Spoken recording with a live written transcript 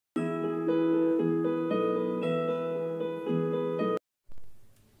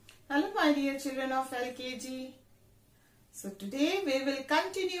my dear children of LKG. So today we will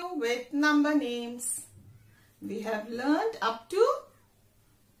continue with number names. We have learned up to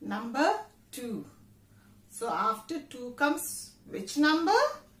number 2. So after 2 comes which number?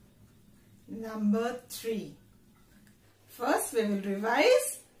 Number 3. First we will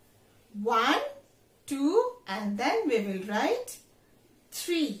revise 1, 2 and then we will write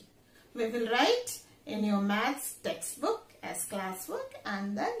 3. We will write in your maths textbook as classwork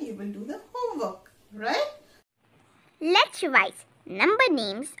and then you will do the homework, right? Let's revise number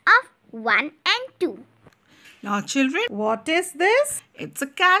names of 1 and 2. Now children, what is this? It's a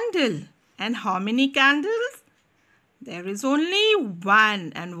candle. And how many candles? There is only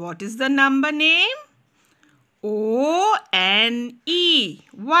one. And what is the number name? O-N-E,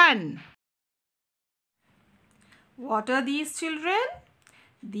 1. What are these children?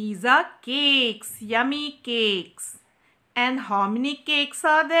 These are cakes, yummy cakes. And how many cakes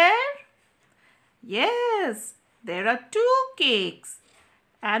are there? Yes, there are 2 cakes.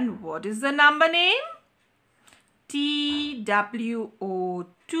 And what is the number name? TWO,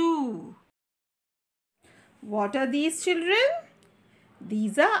 2. What are these children?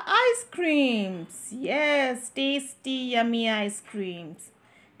 These are ice creams. Yes, tasty, yummy ice creams.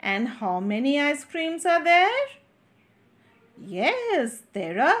 And how many ice creams are there? Yes,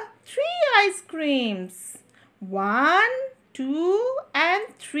 there are 3 ice creams. 1, 2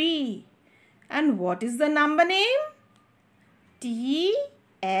 and 3. And what is the number name? T-H-R-E-E,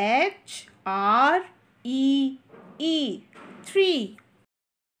 3.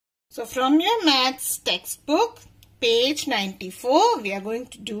 So from your maths textbook, page 94, we are going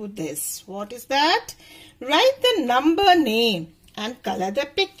to do this. What is that? Write the number name and color the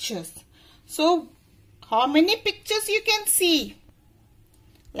pictures. So how many pictures you can see?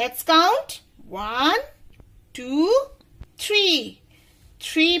 Let's count. 1, 2, 3.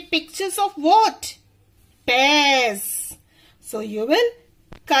 3 pictures of what? Pears. So you will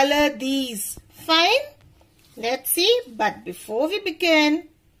color these. Fine? Let's see. But before we begin,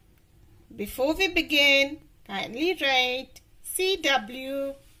 kindly write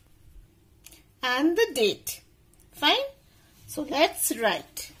CW and the date. Fine? So let's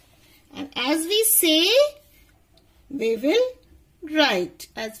write. And as we say, we will write.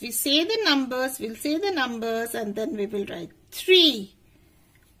 As we say the numbers, we'll say the numbers and then we will write 3.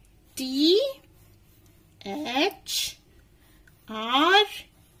 T-H-R-E-E,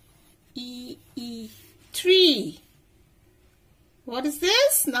 3. What is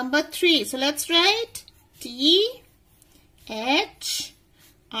this? Number 3. So let's write T-H-R-E-E,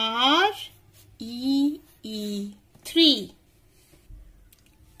 3.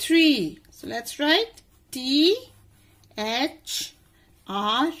 3. So let's write T-H-R-E-E,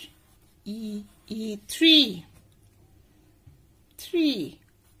 3. 3.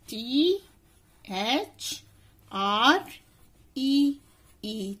 T-H-R-E-E,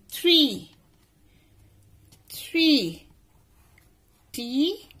 3. 3.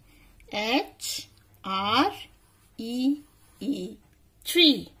 T-H-R-E-E,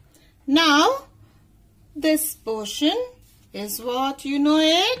 3. Now, this portion is what you know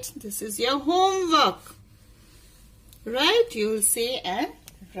it. This is your homework. Right? You will say and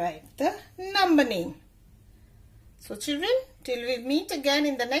write the number name. So children, till we meet again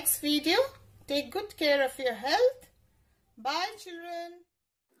in the next video, take good care of your health. Bye children.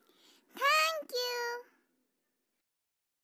 Thank you.